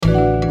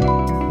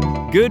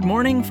Good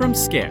morning from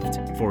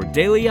Skift. For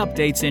daily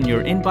updates in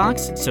your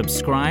inbox,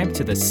 subscribe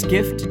to the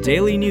Skift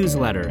Daily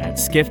newsletter at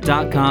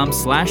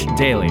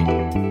skift.com/daily.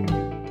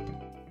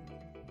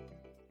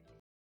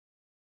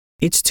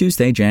 It's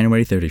Tuesday,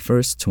 January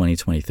 31st,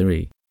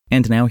 2023.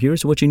 And now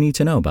here's what you need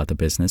to know about the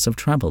business of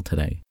travel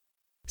today.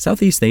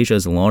 Southeast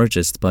Asia's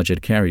largest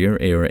budget carrier,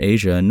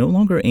 AirAsia, no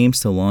longer aims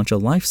to launch a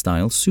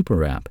lifestyle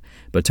Superapp,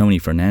 but Tony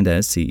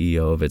Fernandez,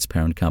 CEO of its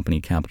parent company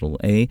Capital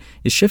A,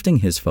 is shifting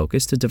his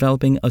focus to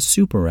developing a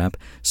Superapp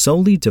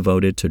solely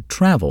devoted to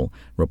travel,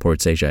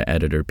 reports Asia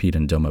editor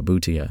Peden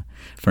Domabutia.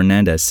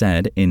 Fernandez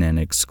said in an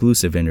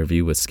exclusive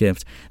interview with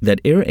Skift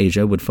that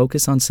AirAsia would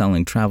focus on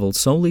selling travel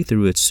solely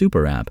through its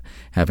Superapp,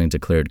 having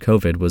declared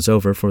COVID was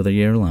over for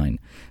the airline.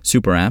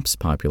 Superapps,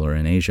 popular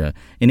in Asia,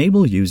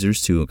 enable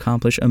users to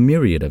accomplish a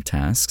myriad of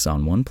tasks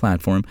on one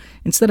platform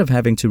instead of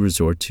having to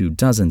resort to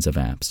dozens of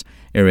apps.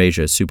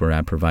 AirAsia's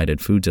Superapp provided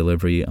food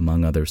delivery,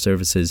 among other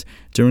services,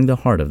 during the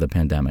heart of the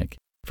pandemic.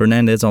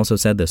 Fernandez also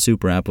said the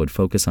Superapp would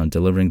focus on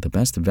delivering the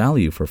best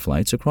value for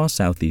flights across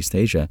Southeast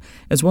Asia,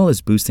 as well as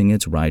boosting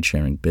its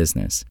ride-sharing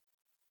business.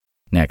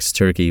 Next,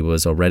 Turkey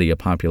was already a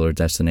popular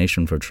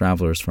destination for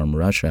travelers from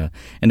Russia,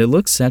 and it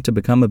looks set to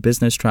become a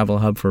business travel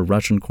hub for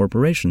Russian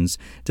corporations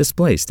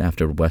displaced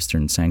after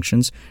Western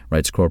sanctions,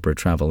 writes corporate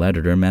travel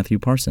editor Matthew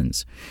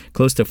Parsons.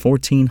 Close to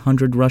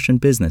 1,400 Russian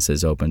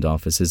businesses opened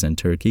offices in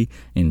Turkey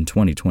in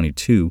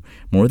 2022,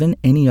 more than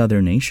any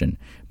other nation.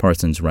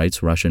 Parsons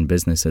writes Russian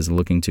businesses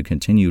looking to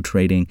continue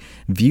trading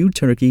viewed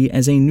Turkey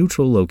as a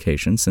neutral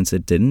location since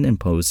it didn't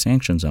impose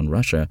sanctions on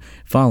Russia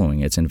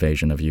following its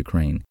invasion of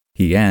Ukraine.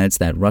 He adds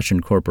that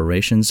Russian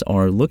corporations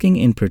are looking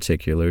in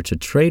particular to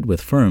trade with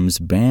firms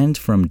banned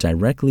from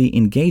directly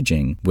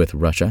engaging with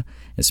Russia,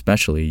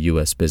 especially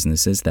U.S.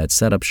 businesses that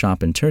set up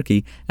shop in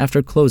Turkey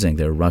after closing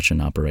their Russian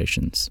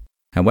operations.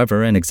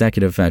 However, an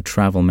executive at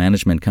travel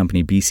management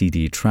company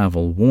BCD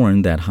Travel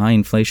warned that high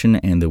inflation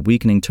and the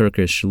weakening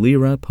Turkish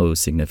lira pose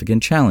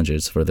significant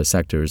challenges for the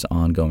sector's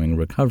ongoing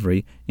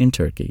recovery in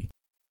Turkey.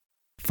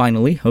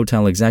 Finally,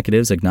 hotel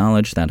executives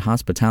acknowledge that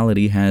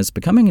hospitality has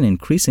becoming an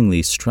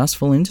increasingly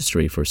stressful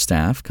industry for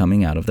staff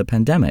coming out of the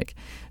pandemic.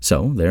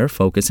 So they're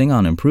focusing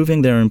on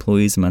improving their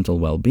employees' mental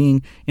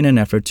well-being in an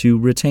effort to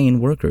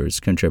retain workers,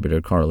 contributor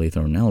Carly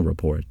Thornell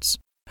reports.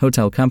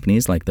 Hotel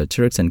companies like the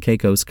Turks and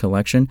Caicos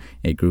Collection,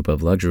 a group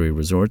of luxury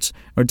resorts,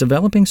 are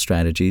developing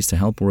strategies to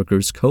help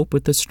workers cope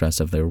with the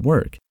stress of their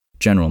work.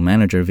 General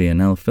Manager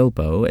Vianel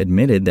Filpo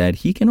admitted that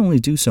he can only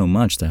do so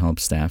much to help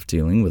staff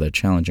dealing with a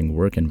challenging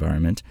work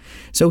environment,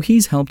 so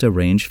he's helped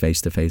arrange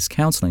face-to-face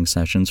counseling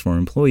sessions for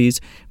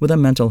employees with a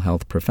mental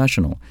health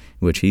professional,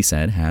 which he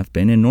said have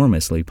been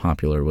enormously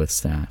popular with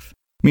staff.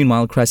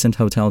 Meanwhile, Crescent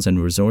Hotels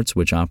and Resorts,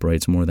 which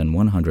operates more than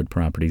 100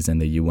 properties in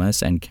the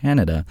U.S. and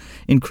Canada,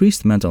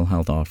 increased mental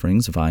health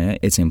offerings via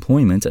its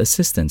Employment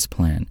Assistance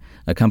Plan.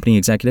 A company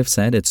executive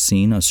said it's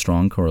seen a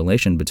strong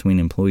correlation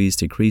between employees'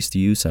 decreased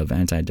use of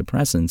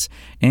antidepressants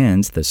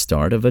and the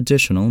start of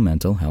additional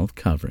mental health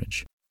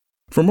coverage.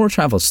 For more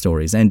travel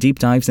stories and deep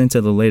dives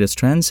into the latest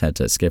trends, head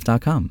to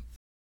skift.com.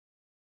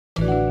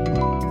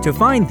 To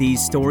find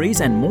these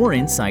stories and more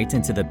insight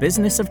into the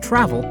business of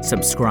travel,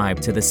 subscribe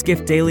to the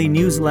Skift Daily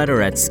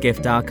newsletter at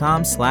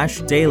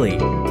skift.com/daily.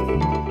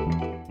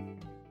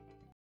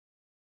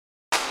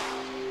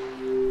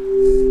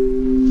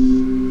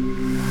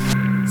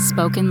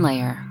 Spoken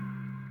Layer.